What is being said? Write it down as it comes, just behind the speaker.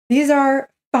These are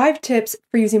 5 tips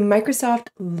for using Microsoft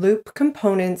Loop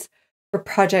components for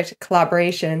project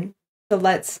collaboration. So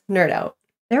let's nerd out.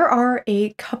 There are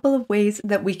a couple of ways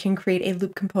that we can create a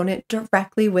Loop component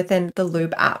directly within the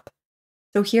Loop app.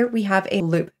 So here we have a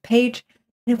Loop page.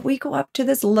 And if we go up to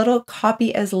this little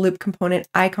copy as Loop component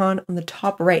icon on the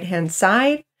top right-hand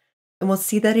side, and we'll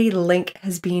see that a link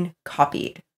has been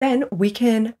copied. Then we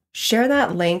can share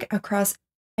that link across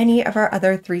any of our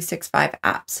other 365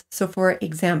 apps. So for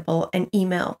example, an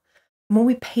email. When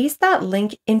we paste that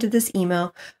link into this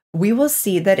email, we will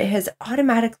see that it has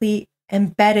automatically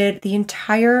embedded the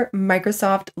entire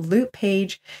Microsoft Loop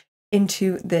page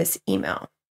into this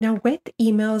email. Now with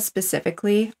emails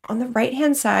specifically, on the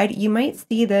right-hand side, you might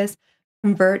see this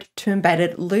convert to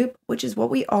embedded loop, which is what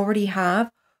we already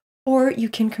have, or you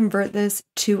can convert this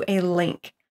to a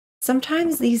link.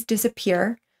 Sometimes these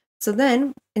disappear. So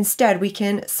then instead we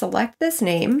can select this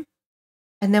name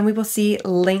and then we will see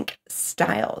link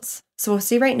styles. So we'll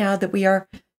see right now that we are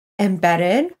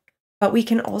embedded, but we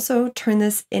can also turn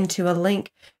this into a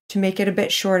link to make it a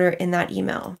bit shorter in that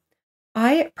email.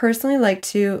 I personally like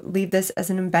to leave this as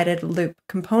an embedded loop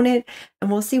component, and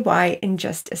we'll see why in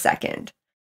just a second.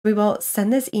 We will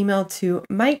send this email to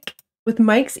Mike. With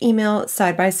Mike's email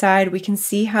side by side, we can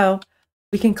see how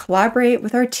we can collaborate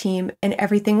with our team and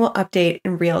everything will update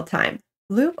in real time.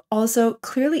 Loop also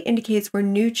clearly indicates where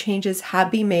new changes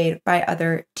have been made by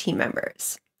other team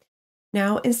members.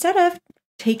 Now, instead of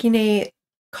taking a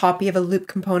copy of a Loop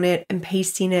component and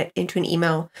pasting it into an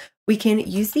email, we can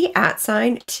use the @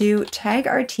 sign to tag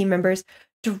our team members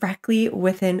directly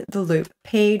within the Loop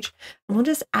page. And we'll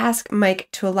just ask Mike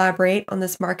to elaborate on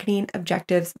this marketing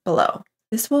objectives below.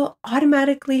 This will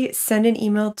automatically send an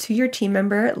email to your team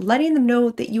member, letting them know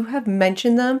that you have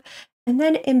mentioned them, and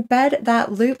then embed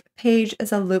that Loop page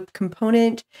as a Loop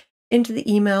component into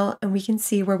the email, and we can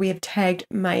see where we have tagged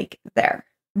Mike there.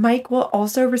 Mike will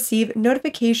also receive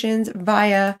notifications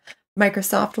via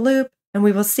Microsoft Loop, and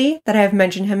we will see that I have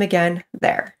mentioned him again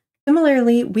there.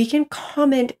 Similarly, we can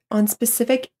comment on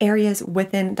specific areas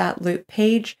within that Loop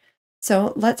page.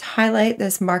 So let's highlight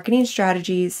this marketing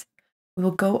strategies. We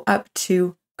will go up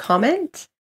to comment.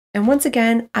 And once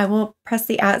again, I will press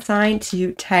the @ sign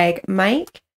to tag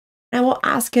Mike. And I will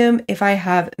ask him if I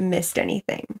have missed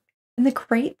anything. And the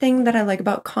great thing that I like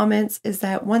about comments is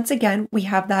that once again, we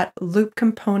have that Loop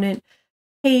component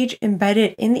page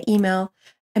embedded in the email,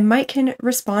 and Mike can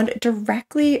respond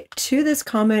directly to this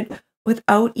comment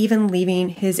without even leaving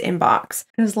his inbox.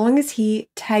 And as long as he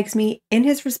tags me in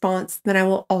his response, then I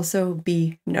will also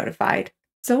be notified.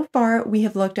 So far, we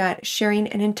have looked at sharing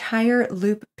an entire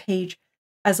Loop page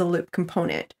as a Loop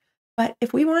component. But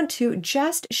if we want to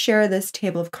just share this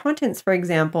table of contents, for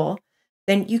example,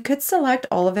 then you could select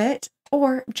all of it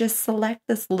or just select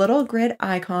this little grid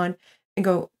icon and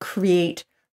go create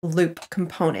Loop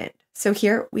component. So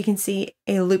here we can see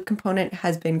a Loop component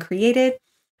has been created.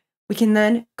 We can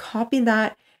then copy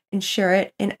that and share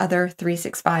it in other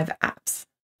 365 apps.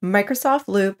 Microsoft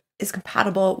Loop is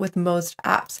compatible with most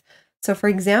apps. So for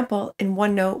example, in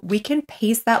OneNote, we can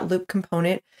paste that Loop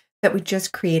component that we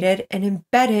just created and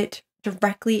embed it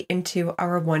directly into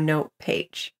our OneNote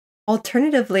page.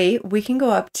 Alternatively, we can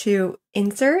go up to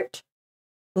Insert,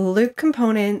 Loop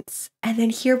Components, and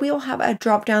then here we will have a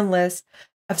drop-down list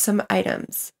of some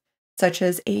items, such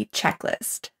as a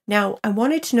checklist. Now, I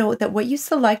wanted to note that what you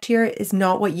select here is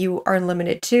not what you are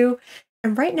limited to.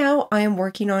 And right now I am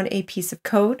working on a piece of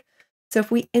code. So if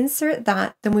we insert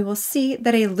that, then we will see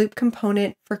that a Loop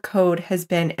component for code has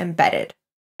been embedded.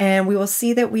 And we will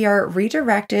see that we are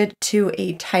redirected to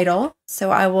a title.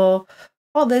 So I will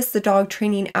call this the dog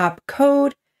training app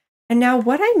code. And now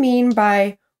what I mean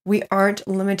by we aren't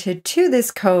limited to this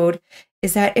code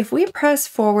is that if we press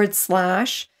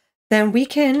 /, then we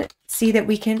can see that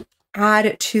we can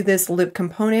add to this Loop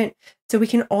component. So we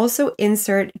can also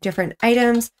insert different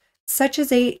items, such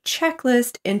as a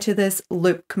checklist, into this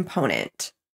Loop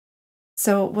component.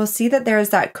 So we'll see that there is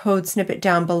that code snippet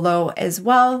down below as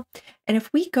well. And if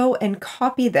we go and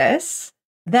copy this,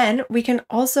 then we can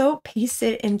also paste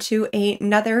it into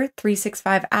another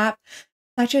 365 app,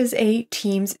 such as a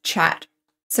Teams chat.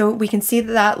 So we can see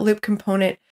that that Loop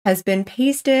component has been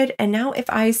pasted. And now if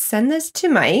I send this to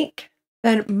Mike,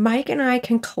 then Mike and I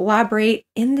can collaborate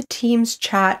in the Teams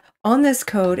chat on this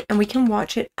code, and we can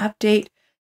watch it update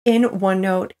in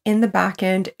OneNote in the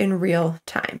backend in real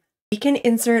time. We can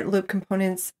insert Loop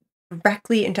components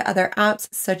directly into other apps,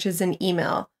 such as an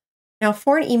email. Now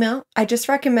for an email, I just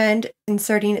recommend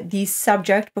inserting the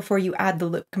subject before you add the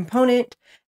Loop component.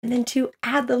 And then to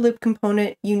add the Loop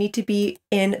component, you need to be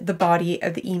in the body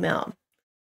of the email.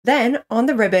 Then on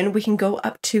the ribbon, we can go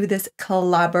up to this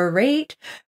collaborate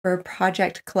for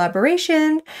project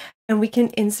collaboration, and we can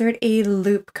insert a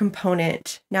loop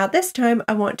component. Now this time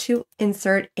I want to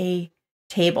insert a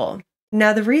table.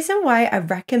 Now the reason why I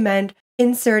recommend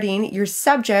inserting your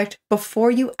subject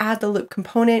before you add the loop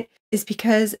component is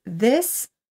because this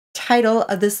title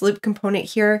of this loop component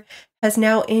here has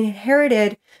now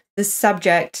inherited the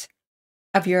subject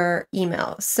of your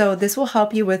email. So this will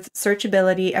help you with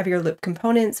searchability of your loop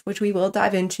components, which we will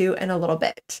dive into in a little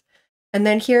bit. And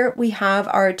then here we have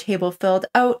our table filled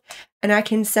out, and I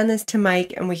can send this to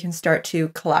Mike and we can start to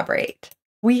collaborate.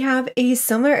 We have a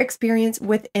similar experience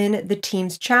within the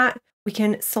Teams chat. We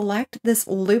can select this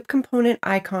loop component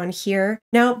icon here.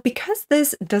 Now, because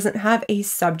this doesn't have a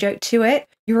subject to it,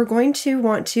 you are going to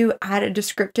want to add a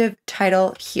descriptive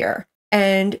title here.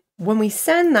 And when we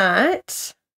send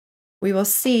that, we will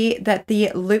see that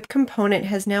the loop component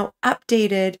has now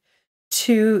updated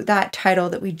to that title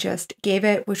that we just gave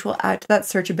it, which will add to that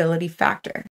searchability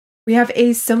factor. We have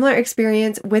a similar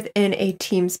experience within a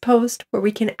Teams post where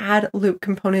we can add loop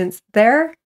components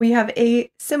there. We have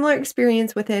a similar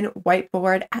experience within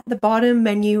Whiteboard. At the bottom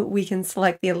menu, we can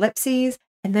select the ellipses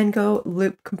and then go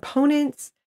loop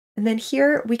components. And then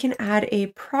here we can add a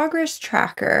progress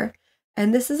tracker.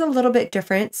 And this is a little bit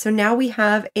different. So now we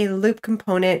have a loop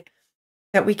component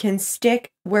that we can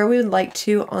stick where we would like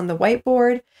to on the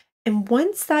whiteboard. And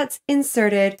once that's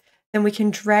inserted, then we can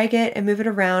drag it and move it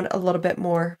around a little bit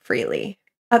more freely.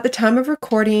 At the time of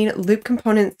recording, loop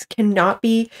components cannot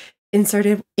be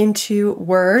inserted into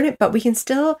Word, but we can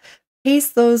still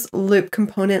paste those loop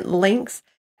component links,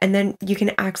 and then you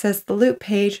can access the loop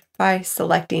page by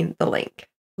selecting the link.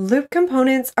 Loop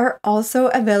components are also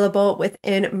available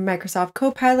within Microsoft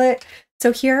Copilot.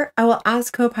 So here I will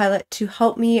ask Copilot to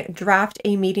help me draft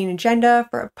a meeting agenda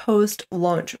for a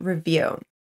post-launch review.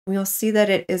 We'll see that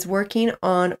it is working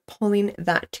on pulling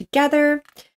that together.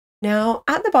 Now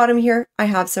at the bottom here, I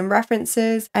have some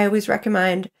references. I always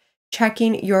recommend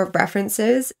checking your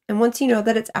references. And once you know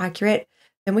that it's accurate,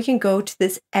 then we can go to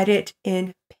this edit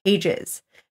in pages.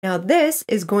 Now this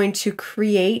is going to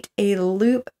create a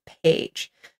loop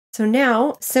page. So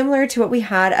now, similar to what we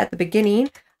had at the beginning,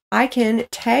 I can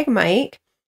tag Mike,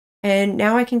 and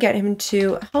now I can get him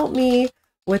to help me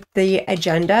with the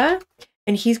agenda.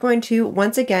 And he's going to,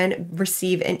 once again,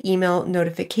 receive an email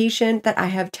notification that I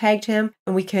have tagged him,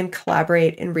 and we can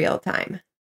collaborate in real time.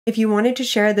 If you wanted to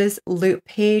share this loop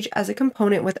page as a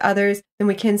component with others, then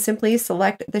we can simply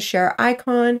select the share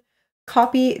icon,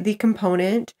 copy the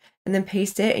component, and then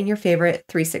paste it in your favorite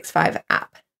 365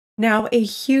 app. Now, a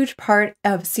huge part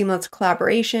of seamless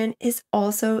collaboration is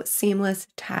also seamless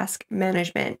task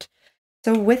management.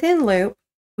 So within Loop,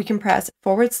 we can press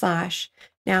 /.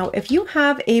 Now, if you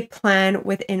have a plan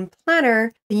within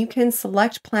Planner, then you can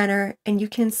select Planner and you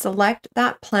can select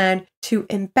that plan to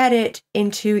embed it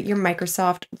into your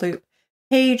Microsoft Loop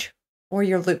page or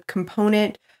your Loop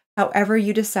component, however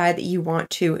you decide that you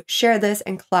want to share this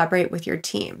and collaborate with your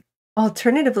team.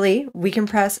 Alternatively, we can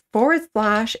press /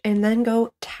 and then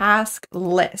go task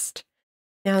list.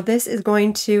 Now this is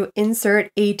going to insert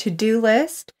a to-do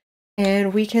list,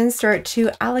 and we can start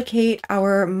to allocate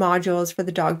our modules for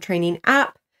the dog training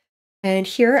app. And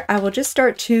here I will just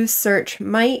start to search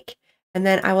Mike, and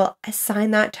then I will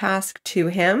assign that task to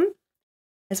him,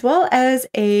 as well as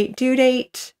a due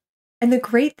date. And the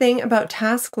great thing about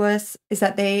task lists is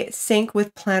that they sync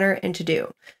with Planner and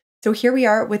To-Do. So here we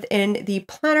are within the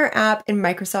Planner app in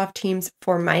Microsoft Teams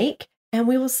for Mike, and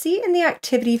we will see in the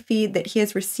activity feed that he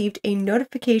has received a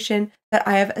notification that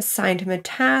I have assigned him a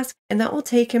task, and that will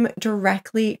take him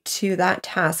directly to that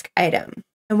task item.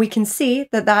 And we can see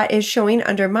that that is showing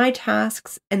under my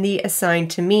tasks and the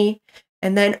assigned to me.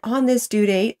 And then on this due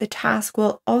date, the task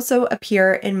will also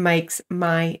appear in Mike's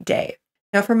My Day.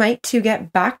 Now for Mike to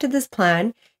get back to this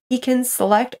plan, he can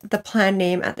select the plan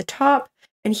name at the top,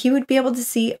 and he would be able to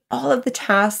see all of the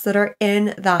tasks that are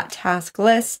in that task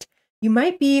list. You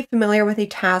might be familiar with a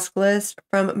task list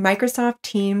from Microsoft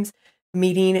Teams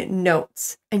meeting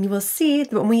notes, and you will see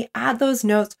that when we add those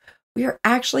notes, we are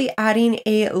actually adding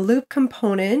a loop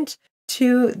component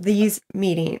to these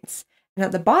meetings. And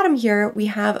at the bottom here, we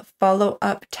have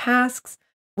follow-up tasks,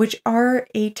 which are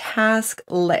a task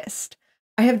list.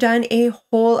 I have done a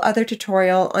whole other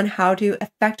tutorial on how to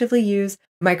effectively use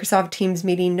Microsoft Teams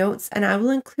meeting notes, and I will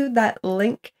include that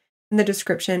link in the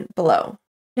description below.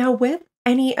 Now, with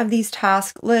any of these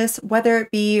task lists, whether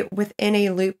it be within a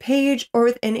Loop page or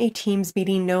within a Teams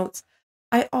meeting notes,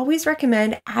 I always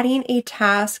recommend adding a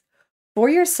task for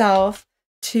yourself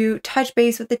to touch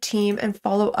base with the team and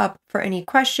follow up for any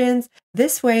questions.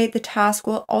 This way, the task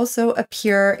will also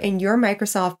appear in your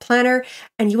Microsoft Planner,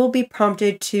 and you will be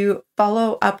prompted to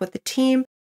follow up with the team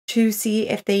to see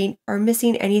if they are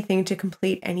missing anything to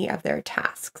complete any of their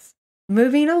tasks.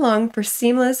 Moving along, for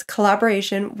seamless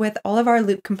collaboration with all of our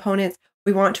loop components,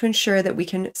 we want to ensure that we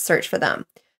can search for them.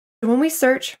 So when we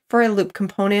search for a loop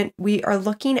component, we are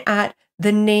looking at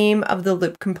the name of the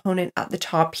loop component at the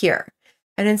top here.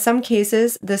 And in some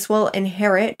cases, this will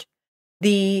inherit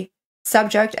the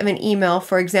subject of an email,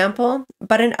 for example.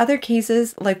 But in other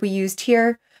cases, like we used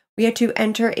here, we had to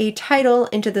enter a title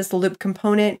into this loop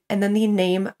component and then the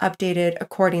name updated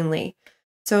accordingly.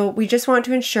 So we just want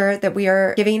to ensure that we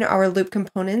are giving our loop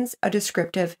components a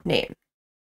descriptive name.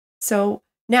 So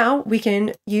now we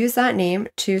can use that name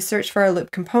to search for our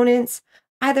loop components,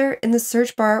 either in the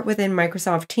search bar within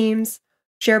Microsoft Teams,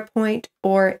 SharePoint,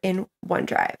 or in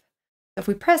OneDrive. If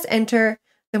we press enter,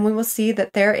 then we will see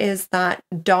that there is that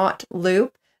dot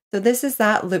loop. So this is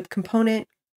that loop component.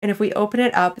 And if we open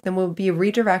it up, then we'll be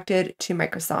redirected to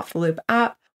Microsoft Loop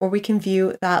app, where we can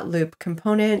view that loop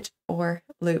component or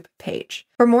loop page.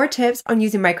 For more tips on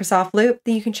using Microsoft Loop,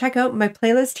 then you can check out my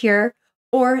playlist here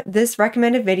or this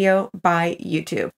recommended video by YouTube.